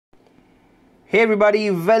Hey everybody,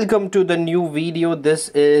 welcome to the new video. This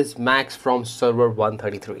is Max from server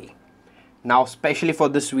 133. Now, especially for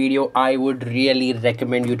this video, I would really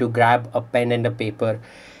recommend you to grab a pen and a paper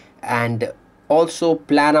and also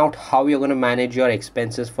plan out how you're going to manage your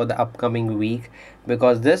expenses for the upcoming week,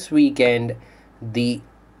 because this weekend the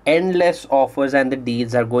endless offers and the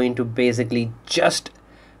deals are going to basically just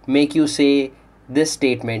make you say this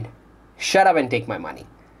statement: shut up and take my money.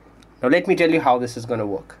 Now let me tell you how this is going to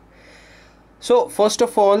work. So first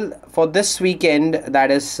of all, for this weekend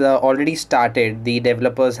that is already started, the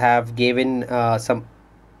developers have given some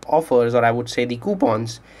offers, or I would say the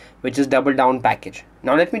coupons, which is double down package.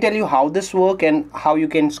 Now let me tell you how this works and how you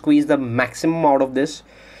can squeeze the maximum out of this.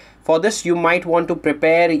 For this, you might want to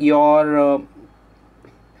prepare your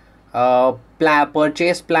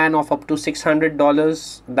purchase plan of up to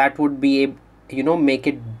 $600. That would be, make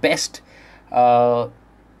it best possible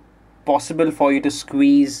for you to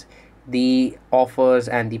squeeze the offers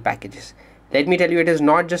and the packages. Let me tell you, it is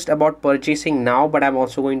not just about purchasing now, but I'm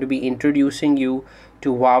also going to be introducing you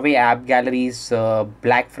to Huawei AppGallery's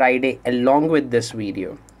Black Friday along with this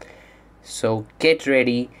video. So get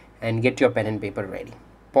ready and get your pen and paper ready.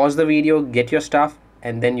 Pause the video, get your stuff,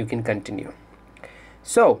 and then you can continue.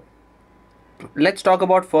 So let's talk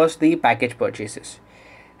about first the package purchases.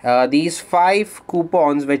 These 5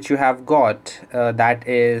 coupons which you have got, that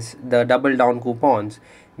is the double down coupons.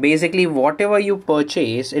 Basically, whatever you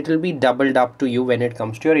purchase, it will be doubled up to you when it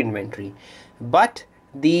comes to your inventory, but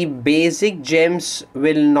the basic gems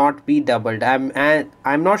will not be doubled.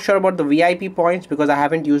 I'm not sure about the VIP points because I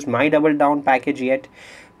haven't used my double down package yet,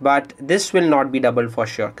 but this will not be doubled for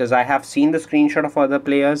sure, because I have seen the screenshot of other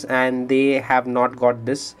players and they have not got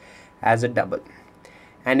this as a double,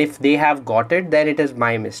 and if they have got it, then it is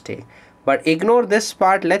my mistake. But ignore this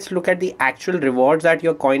part. Let's look at the actual rewards that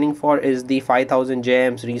you're coining for. Is the 5,000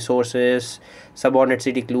 gems, resources, subordinate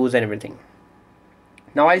city clues, and everything.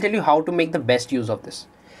 Now I'll tell you how to make the best use of this.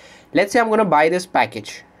 Let's say I'm going to buy this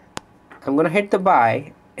package. I'm going to hit the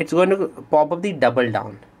buy. It's going to pop up the double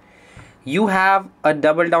down. You have a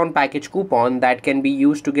double down package coupon that can be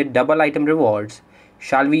used to get double item rewards.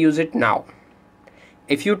 Shall we use it now?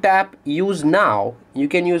 If you tap use now, you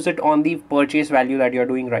can use it on the purchase value that you're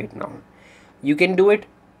doing right now. You can do it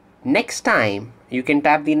next time. You can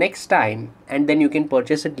tap the next time and then you can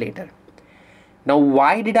purchase it later. Now,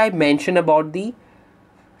 why did I mention about the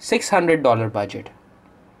 $600 budget?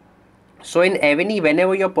 So in Evony,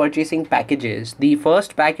 whenever you're purchasing packages, the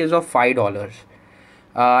first pack is of $5.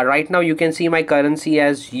 Right now you can see my currency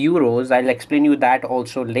as euros. I'll explain you that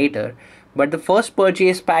also later. But the first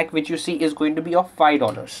purchase pack which you see is going to be of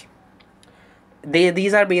 $5.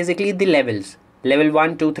 These are basically the levels. Level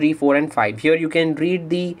 1, 2, 3, 4 and 5. Here you can read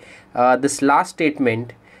the this last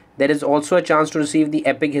statement. There is also a chance to receive the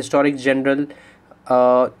epic historic general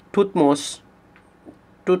Tutmos,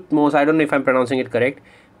 I don't know if I'm pronouncing it correct,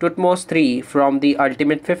 Tutmos 3 from the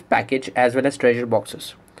ultimate 5th package, as well as treasure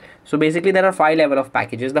boxes. So basically there are 5 levels of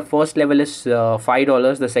packages. The first level is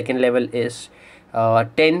 $5. The second level is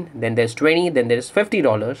 10, then there's 20, then there is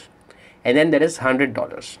 $50, and then there is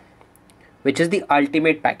 $100, which is the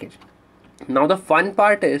ultimate package. Now the fun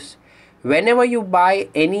part is, whenever you buy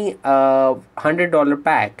any $100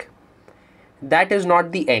 pack, that is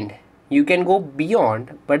not the end. You can go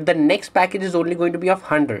beyond, but the next package is only going to be of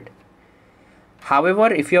 100.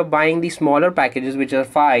 However, if you're buying the smaller packages, which are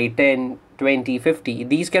 5, 10, 20, 50,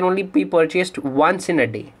 these can only be purchased once in a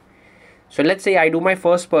day. So let's say I do my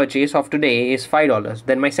first purchase of today is $5,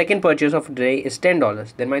 then my second purchase of today is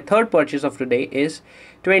 $10, then my third purchase of today is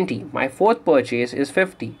 20, my fourth purchase is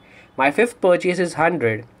 50, my fifth purchase is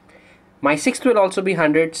 100, my sixth will also be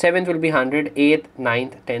 100, seventh will be 100, eighth,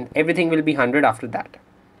 ninth, 10th, everything will be 100 after that.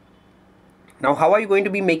 Now how are you going to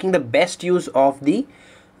be making the best use of the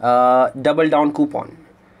double down coupon?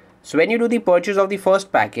 So when you do the purchase of the first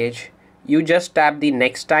package, you just tap the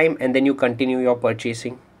next time and then you continue your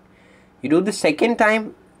purchasing. You do the second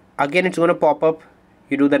time, again it's going to pop up.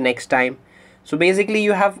 You do the next time. So basically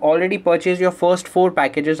you have already purchased your first 4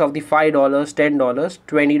 packages of the $5, $10,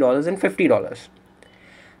 $20 and $50.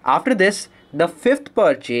 After this, the 5th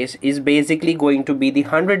purchase is basically going to be the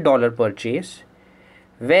 $100 purchase,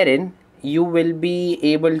 wherein you will be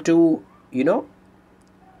able to,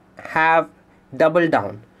 have double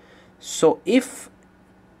down. So if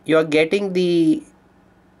you're getting the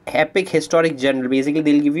epic historic general, basically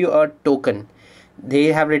they'll give you a token. They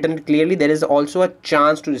have written it clearly. There is also a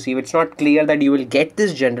chance to receive. It's not clear that you will get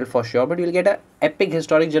this general for sure, but you'll get a epic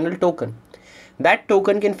historic general token. That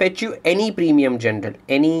token can fetch you any premium general,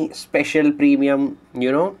 any special premium,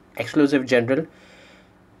 exclusive general.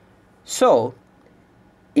 So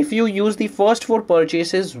If you use the first 4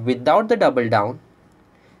 purchases without the double down,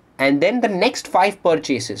 and then the next 5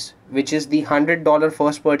 purchases, which is the $100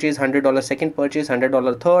 first purchase, $100 second purchase,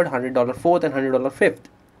 $100 third, $100 fourth, and $100 fifth,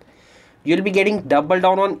 you'll be getting double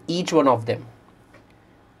down on each one of them.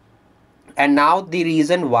 And now the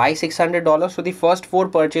reason why $600. So the first 4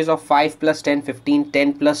 purchase of 5 plus 10, 15,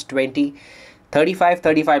 10 plus 20, 35,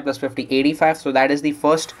 35 plus 50, 85. So that is the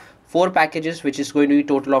first 4 packages, which is going to be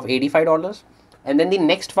total of $85. And then the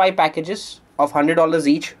next 5 packages of $100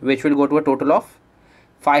 each, which will go to a total of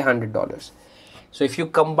 $500. So if you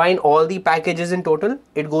combine all the packages in total,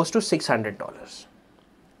 it goes to $600.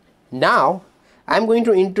 Now I'm going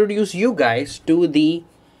to introduce you guys to the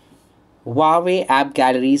Huawei App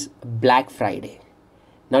Gallery's Black Friday.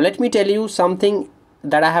 Now let me tell you something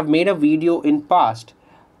that I have made a video in past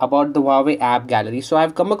about the Huawei App Gallery. So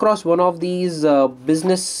I've come across one of these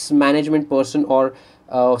business management person or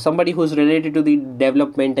somebody who's related to the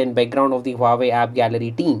development and background of the Huawei App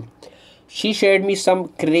Gallery team. She shared me some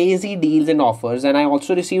crazy deals and offers, and I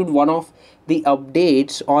also received one of the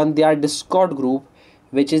updates on their Discord group,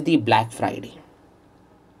 which is the Black Friday.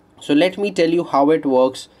 So let me tell you how it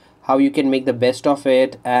works, how you can make the best of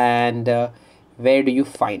it, and where do you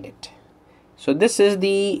find it. So this is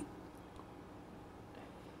the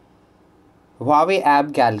Huawei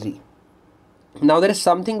App Gallery. Now there is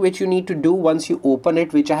something which you need to do once you open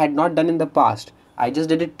it, which I had not done in the past. I just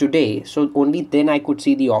did it today, so only then I could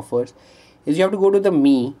see the offers. Is you have to go to the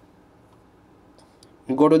Me,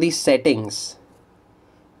 go to the settings,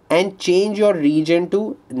 and change your region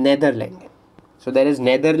to Netherlands. So there is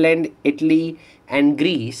Netherlands, Italy, and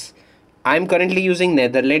Greece. I'm currently using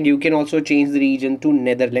Netherlands. You can also change the region to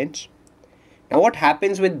Netherlands. Now what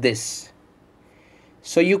happens with this?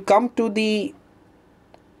 So you come to the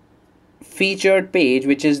featured page,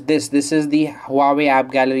 which is this. This is the Huawei App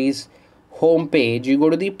Gallery's home page. You go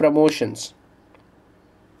to the promotions.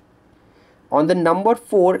 On the number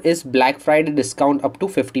 4 is Black Friday discount up to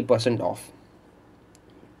 50% off.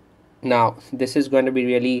 Now this is going to be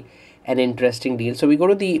really an interesting deal. So we go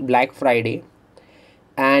to the Black Friday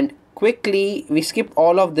and quickly we skip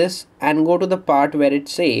all of this and go to the part where it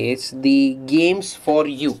says the games for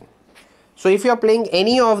you. So if you are playing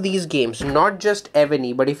any of these games, not just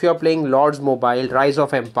Evony, but if you are playing Lords Mobile, Rise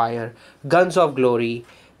of Empire, Guns of Glory,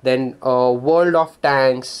 then World of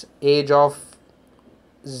Tanks, Age of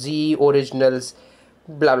Z Originals,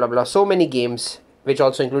 blah blah blah, so many games, which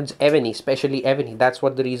also includes Evony, especially Evony. That's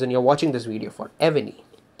what the reason you're watching this video for, Evony.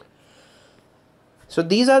 So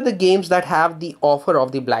these are the games that have the offer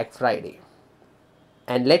of the Black Friday.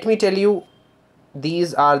 And let me tell you,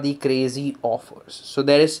 these are the crazy offers. So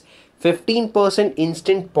there is 15%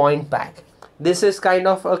 instant point back. This is kind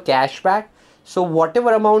of a cashback. So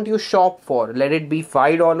whatever amount you shop for, let it be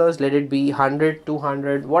 $5, let it be 100,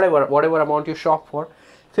 200, whatever amount you shop for,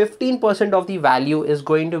 15% of the value is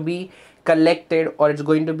going to be collected, or it's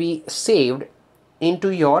going to be saved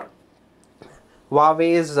into your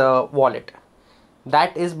Huawei's wallet.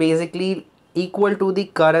 That is basically equal to the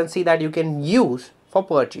currency that you can use for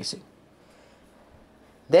purchasing.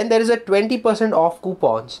 Then there is a 20% off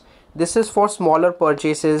coupons. This is for smaller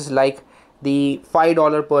purchases like the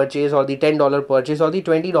 $5 purchase or the $10 purchase or the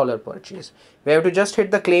 $20 purchase. We have to just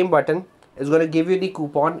hit the claim button. It's going to give you the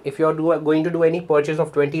coupon. If you're going to do any purchase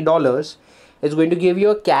of $20, it's going to give you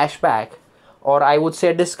a cashback, or I would say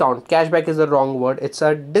a discount. Cashback is the wrong word. It's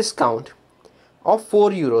a discount of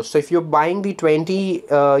 €4. So if you're buying the 20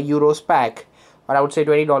 euros pack, or I would say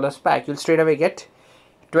 $20 pack, you'll straight away get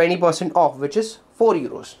 20% off, which is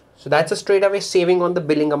 €4. So that's a straight away saving on the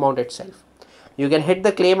billing amount itself. You can hit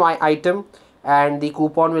the claim item and the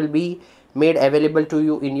coupon will be made available to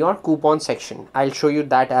you in your coupon section. I'll show you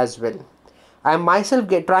that as well. I'm myself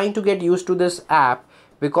trying to get used to this app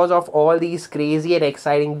because of all these crazy and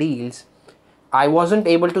exciting deals. I wasn't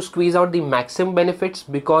able to squeeze out the maximum benefits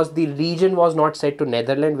because the region was not set to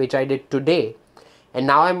Netherlands, which I did today. And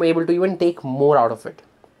now I'm able to even take more out of it.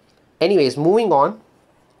 Anyways, moving on.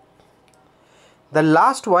 The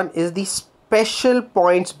last one is the special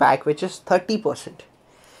points back, which is 30%.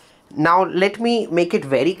 Now let me make it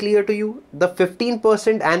very clear to you. The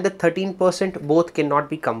 15% and the 13% both cannot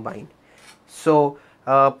be combined. So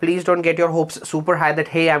please don't get your hopes super high that,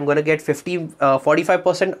 hey, I'm going to get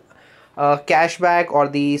 45% cashback or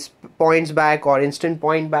the points back or instant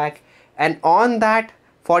point back, and on that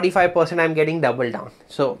 45% I'm getting double down.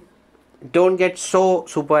 So don't get so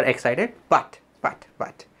super excited, but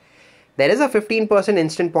there is a 15%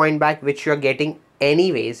 instant point back which you're getting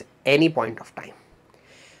anyways, any point of time.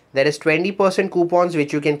 There is 20% coupons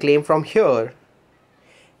which you can claim from here,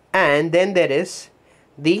 and then there is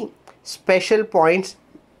the special points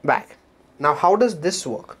back. Now how does this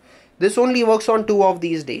work? This only works on two of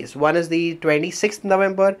these days. One is the 26th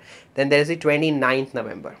November, then there is the 29th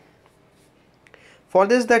November. For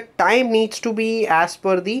this, the time needs to be as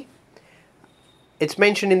per the, it's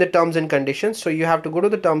mentioned in the terms and conditions. So you have to go to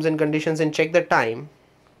the terms and conditions and check the time.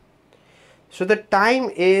 So the time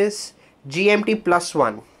is GMT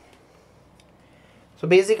 +1. So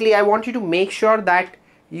basically I want you to make sure that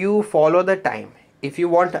you follow the time. If you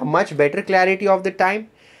want a much better clarity of the time,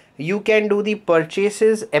 you can do the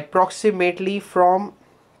purchases approximately from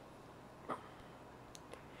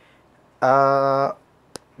there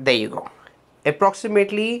you go,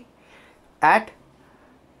 approximately at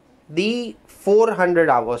the 400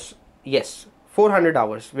 hours. Yes, 400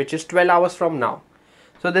 hours, which is 12 hours from now.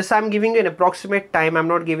 So this I'm giving you an approximate time. I'm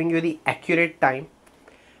not giving you the accurate time,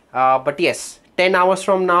 but yes, 10 hours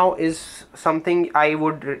from now is something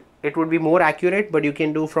it would be more accurate, but you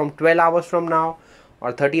can do from 12 hours from now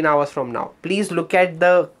or 13 hours from now. Please look at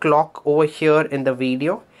the clock over here in the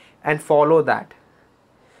video and follow that.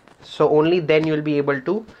 So only then you'll be able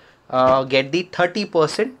to get the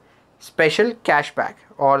 30% special cashback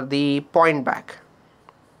or the point back,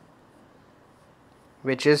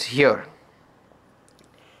 which is here.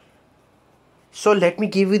 So let me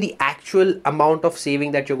give you the actual amount of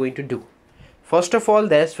saving that you're going to do. First of all,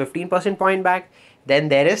 there's 15% point back, then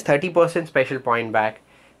there is 30% special point back.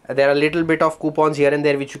 There are a little bit of coupons here and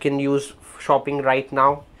there which you can use shopping right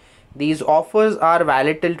now. These offers are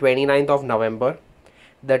valid till 29th of November.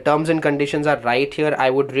 The terms and conditions are right here. I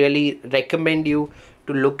would really recommend you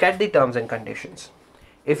to look at the terms and conditions.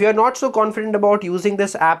 If you're not so confident about using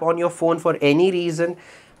this app on your phone for any reason,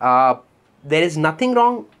 there is nothing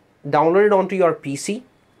wrong. Download it onto your PC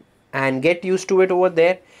and get used to it over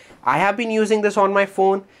there. I have been using this on my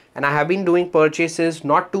phone and I have been doing purchases,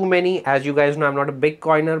 not too many. As you guys know, I'm not a big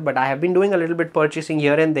coiner, but I have been doing a little bit purchasing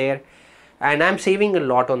here and there, and I'm saving a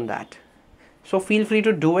lot on that. So feel free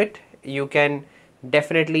to do it. You can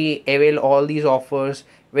definitely avail all these offers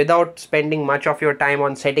without spending much of your time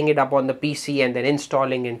on setting it up on the PC and then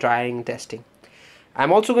installing and trying and testing.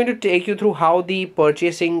 I'm also going to take you through how the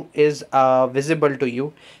purchasing is visible to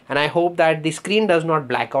you, and I hope that the screen does not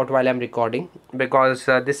black out while I'm recording, because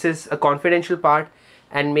this is a confidential part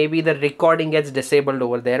and maybe the recording gets disabled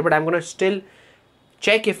over there, but I'm going to still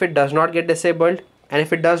check if it does not get disabled, and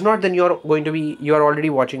if it does not, then you're already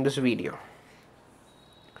watching this video.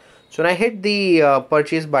 So when I hit the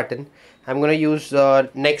purchase button, I'm going to use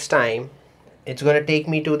next time. It's going to take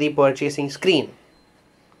me to the purchasing screen.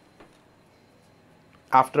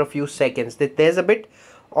 After a few seconds, there's a bit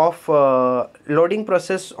of loading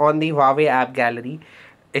process on the Huawei AppGallery.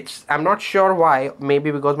 I'm not sure why,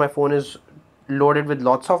 maybe because my phone is loaded with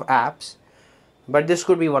lots of apps, but this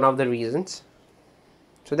could be one of the reasons.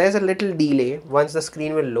 So there's a little delay. Once the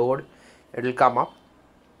screen will load, it will come up.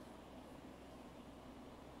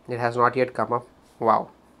 It has not yet come up.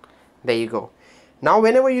 Wow, there you go. Now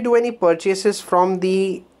whenever you do any purchases from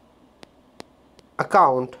the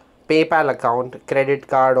account, PayPal account, credit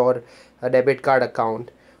card or a debit card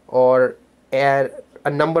account, or a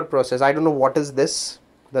number process, I don't know what is this,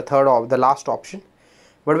 the last option,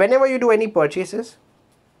 but whenever you do any purchases,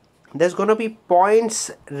 there's going to be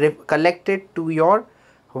points collected to your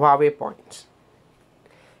Huawei points,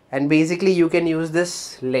 and basically you can use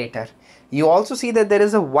this later. You also see that there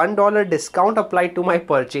is a $1 discount applied to my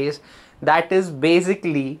purchase. That is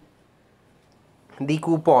basically the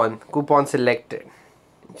coupon selected.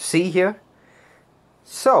 See here,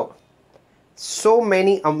 so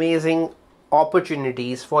many amazing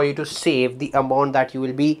opportunities for you to save the amount that you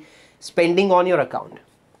will be spending on your account.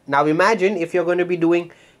 Now imagine if you're going to be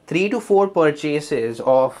doing 3 to 4 purchases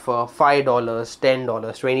of $5, $10,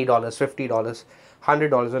 $20, $50,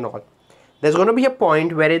 $100 and all. There's going to be a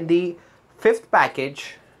point wherein the 5th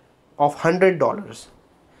package of $100,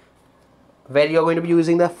 where you're going to be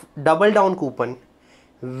using the double down coupon,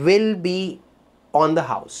 will be on the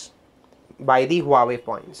house by the Huawei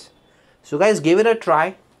points. So guys, give it a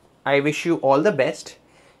try. I wish you all the best.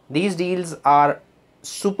 These deals are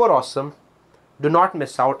super awesome. Do not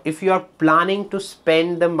miss out. If you are planning to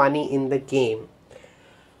spend the money in the game,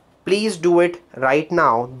 please do it right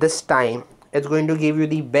now. This time it's going to give you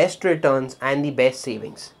the best returns and the best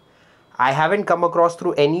savings. I haven't come across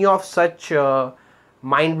through any of such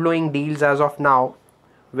mind-blowing deals as of now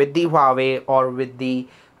with the Huawei or with the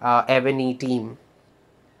Evony team.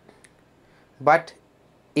 But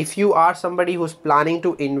if you are somebody who's planning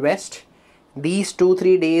to invest, these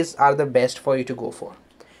 2-3 days are the best for you to go for,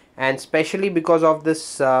 and especially because of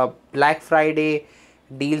this Black Friday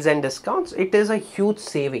deals and discounts, it is a huge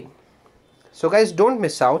saving. So guys, don't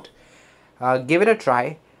miss out. Give it a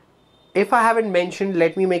try. if I haven't mentioned,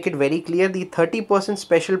 let me make it very clear. The 30%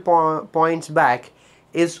 special points back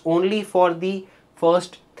is only for the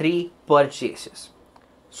first 3 purchases.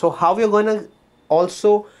 So how you're going to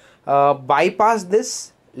also bypass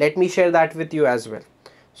this, let me share that with you as well.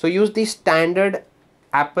 So use the standard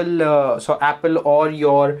Apple, Apple or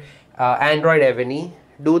your Android Evony.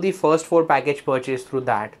 Do the first 4 package purchase through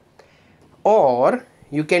that, or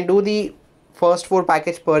you can do the first 4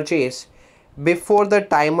 package purchase before the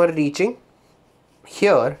timer reaching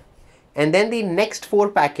here, and then the next 4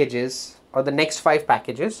 packages or the next 5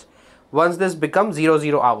 packages once this becomes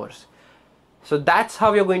 00 hours. So that's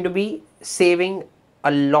how you're going to be saving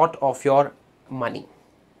a lot of your money.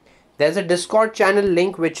 There's a Discord channel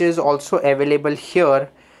link which is also available here.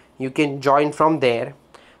 You can join from there.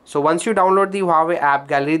 So once you download the Huawei app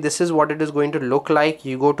gallery, this is what it is going to look like.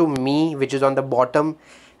 You go to me, which is on the bottom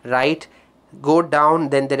right, go down,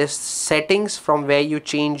 then there is settings, from where you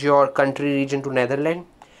change your country region to Netherlands.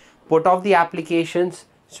 Put off the applications,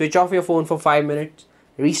 switch off your phone for 5 minutes,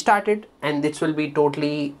 restart it, and this will be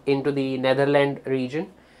totally into the Netherlands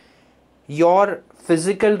region. Your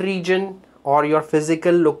physical region or your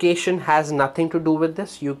physical location has nothing to do with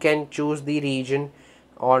this. You can choose the region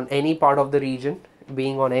on any part of the region,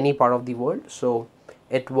 being on any part of the world, so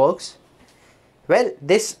it works. Well,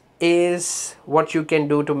 this is what you can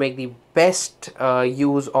do to make the best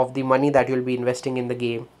use of the money that you'll be investing in the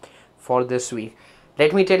game for this week.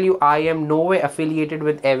 Let me tell you, I am no way affiliated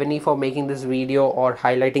with Evony for making this video or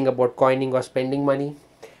highlighting about coining or spending money.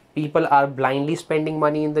 People are blindly spending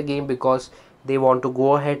money in the game because they want to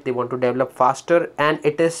go ahead, they want to develop faster, and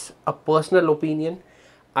it is a personal opinion.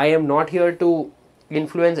 I am not here to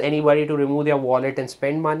influence anybody to remove their wallet and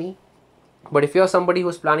spend money, but if you're somebody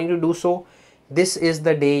who's planning to do so, this is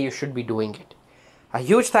the day you should be doing it. A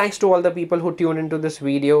huge thanks to all the people who tuned into this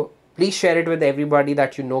video. Please share it with everybody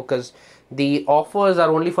that you know, because the offers are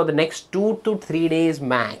only for the next 2 to 3 days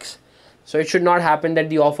max. So it should not happen that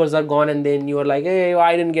the offers are gone and then you're like, hey,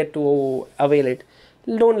 I didn't get to avail it.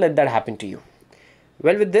 Don't let that happen to you.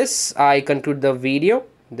 Well, with this, I conclude the video.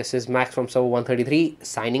 This is Max from Server 133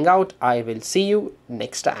 signing out. I will see you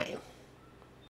next time.